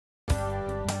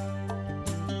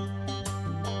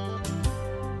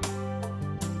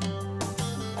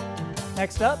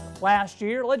Next up, last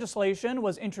year, legislation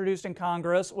was introduced in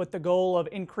Congress with the goal of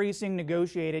increasing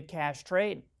negotiated cash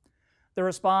trade. The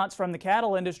response from the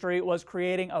cattle industry was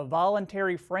creating a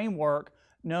voluntary framework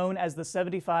known as the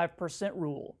 75%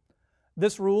 rule.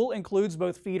 This rule includes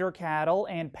both feeder cattle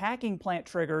and packing plant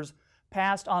triggers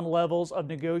passed on levels of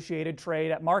negotiated trade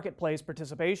at marketplace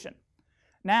participation.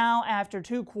 Now, after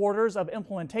 2 quarters of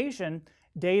implementation,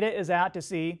 data is out to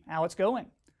see how it's going.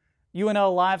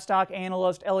 UNL Livestock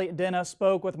analyst Elliott Dennis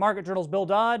spoke with Market Journal's Bill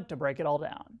Dodd to break it all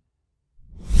down.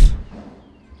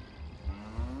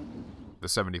 The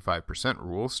 75%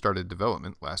 rule started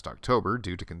development last October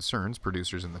due to concerns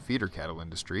producers in the feeder cattle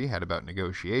industry had about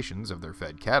negotiations of their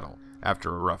fed cattle.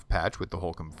 After a rough patch with the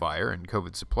Holcomb fire and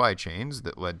COVID supply chains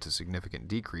that led to significant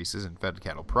decreases in fed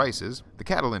cattle prices, the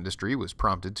cattle industry was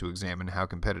prompted to examine how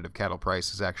competitive cattle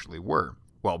prices actually were,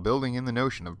 while building in the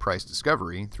notion of price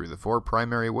discovery through the 4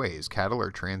 primary ways cattle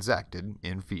are transacted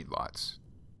in feedlots.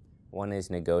 One is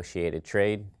negotiated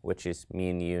trade, which is me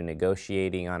and you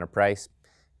negotiating on a price,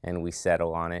 and we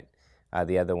settle on it.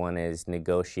 The other one is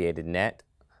negotiated net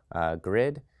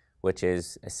grid, which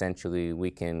is essentially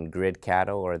we can grid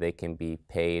cattle or they can be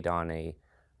paid on a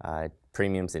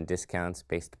premiums and discounts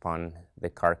based upon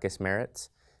the carcass merits,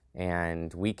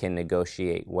 and we can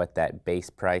negotiate what that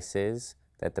base price is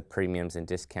that the premiums and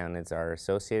discounts are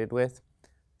associated with.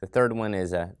 The third one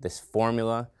is this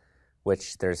formula,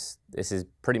 which this has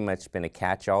pretty much been a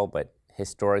catch-all, but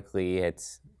historically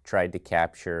it's tried to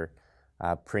capture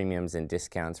premiums and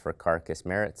discounts for carcass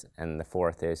merits, and the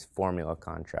fourth is formula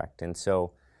contract. And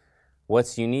so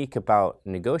what's unique about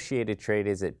negotiated trade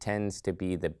is it tends to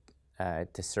be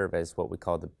to serve as what we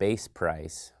call the base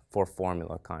price for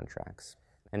formula contracts.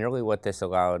 And really what this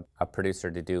allowed a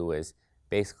producer to do is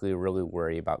basically really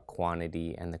worry about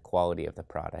quantity and the quality of the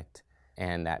product.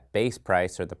 And that base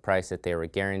price, or the price that they were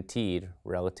guaranteed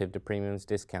relative to premiums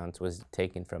discounts, was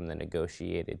taken from the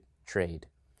negotiated trade.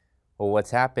 Well,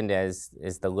 what's happened is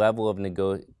the level of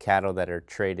cattle that are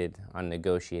traded on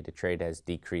negotiated trade has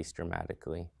decreased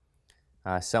dramatically.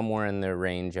 Somewhere in the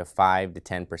range of 5 to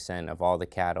 10% of all the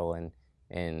cattle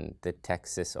in the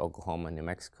Texas, Oklahoma, New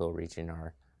Mexico region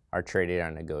are traded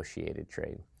on negotiated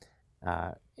trade.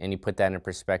 And you put that in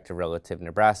perspective relative to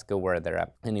Nebraska, where they're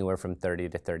up anywhere from 30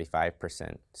 to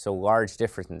 35%. So large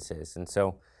differences. And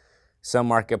so some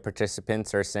market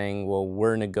participants are saying, well,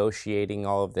 we're negotiating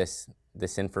all of this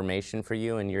information for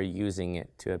you, and you're using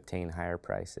it to obtain higher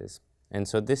prices. And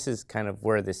so this is kind of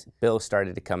where this bill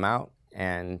started to come out,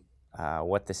 and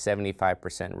what the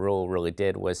 75% rule really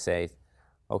did was say,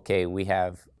 okay, we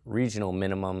have regional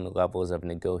minimum levels of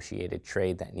negotiated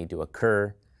trade that need to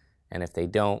occur, and if they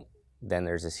don't, then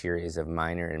there's a series of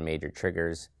minor and major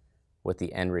triggers. What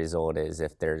the end result is,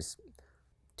 if there's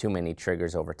too many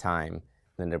triggers over time,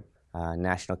 then the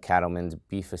National Cattlemen's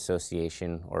Beef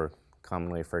Association, or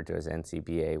commonly referred to as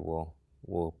NCBA,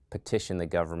 will petition the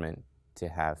government to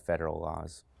have federal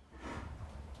laws.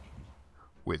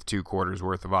 With 2 quarters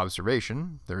worth of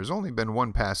observation, there has only been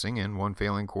 1 passing and 1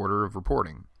 failing quarter of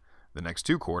reporting. The next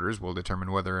 2 quarters will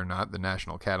determine whether or not the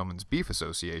National Cattlemen's Beef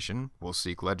Association will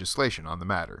seek legislation on the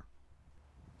matter.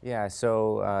 Yeah,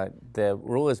 so the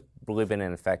rule has really been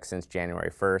in effect since January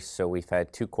 1st, so we've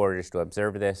had 2 quarters to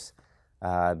observe this.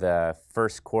 The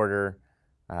first quarter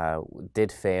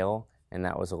did fail, and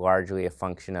that was largely a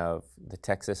function of the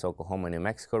Texas, Oklahoma, New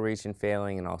Mexico region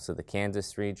failing, and also the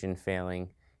Kansas region failing.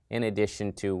 In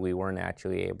addition to, we weren't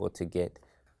actually able to get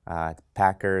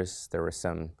packers. There was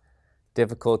some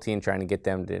difficulty in trying to get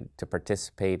them to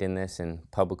participate in this and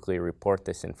publicly report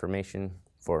this information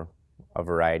for a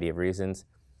variety of reasons.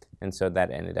 And so that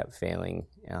ended up failing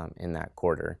in that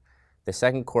quarter. The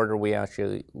second quarter,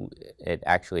 it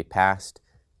actually passed,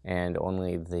 and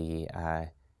only the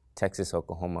Texas,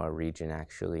 Oklahoma region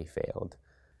actually failed.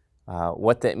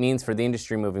 What that means for the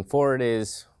industry moving forward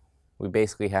is we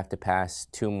basically have to pass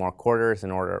 2 more quarters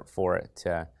in order for it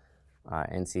to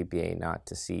NCBA not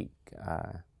to seek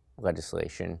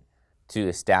legislation to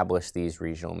establish these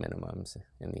regional minimums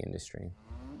in the industry.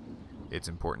 It's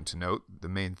important to note the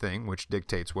main thing which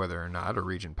dictates whether or not a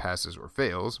region passes or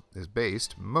fails is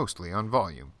based mostly on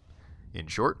volume. In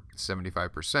short,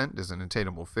 75% is an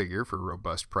attainable figure for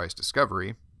robust price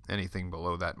discovery. Anything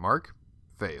below that mark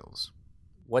fails.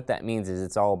 What that means is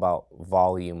it's all about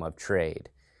volume of trade.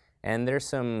 And there's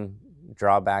some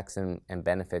drawbacks and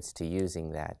benefits to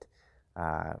using that.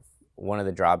 One of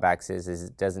the drawbacks is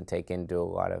it doesn't take into a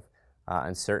lot of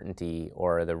uncertainty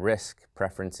or the risk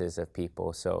preferences of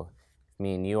people. So if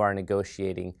me and you are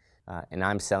negotiating and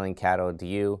I'm selling cattle to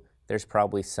you, there's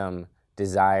probably some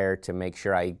desire to make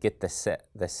sure I get the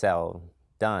sell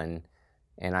done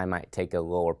and I might take a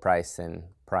lower price than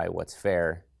probably what's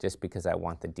fair just because I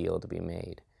want the deal to be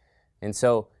made. And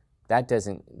so that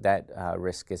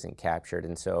risk isn't captured.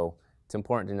 And so it's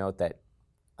important to note that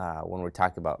when we're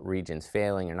talking about regions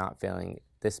failing or not failing,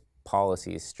 this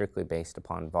policy is strictly based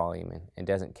upon volume and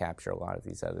doesn't capture a lot of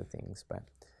these other things.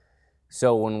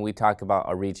 So when we talk about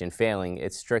a region failing,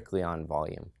 it's strictly on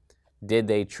volume. Did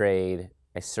they trade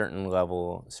a certain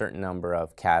number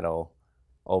of cattle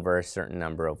over a certain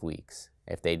number of weeks?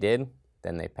 If they did,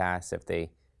 then they pass. If they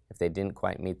didn't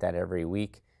quite meet that every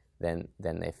week, then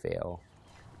they fail.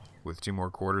 With 2 more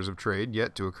quarters of trade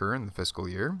yet to occur in the fiscal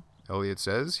year, Elliott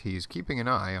says he's keeping an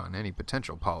eye on any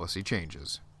potential policy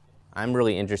changes. I'm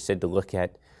really interested to look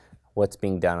at what's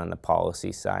being done on the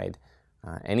policy side.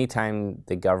 Anytime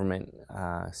the government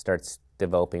starts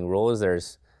developing rules,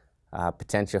 there's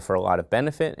potential for a lot of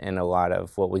benefit and a lot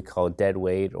of what we call dead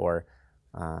weight or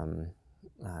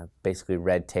basically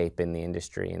red tape in the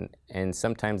industry. And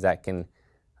sometimes that can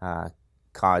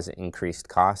cause increased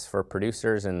costs for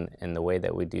producers and the way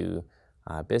that we do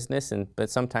business, but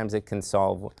sometimes it can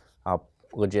solve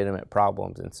legitimate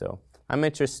problems. And so I'm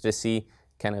interested to see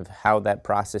kind of how that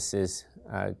process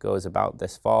goes about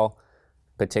this fall,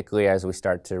 particularly as we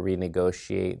start to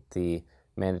renegotiate the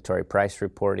mandatory price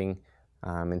reporting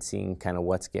and seeing kind of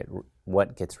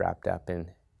what gets wrapped up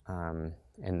in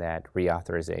that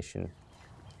reauthorization.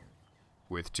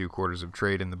 With 2 quarters of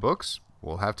trade in the books,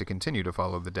 we'll have to continue to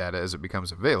follow the data as it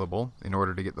becomes available in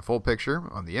order to get the full picture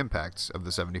on the impacts of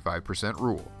the 75%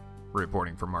 rule.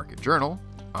 Reporting for Market Journal,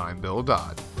 I'm Bill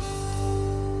Dodd.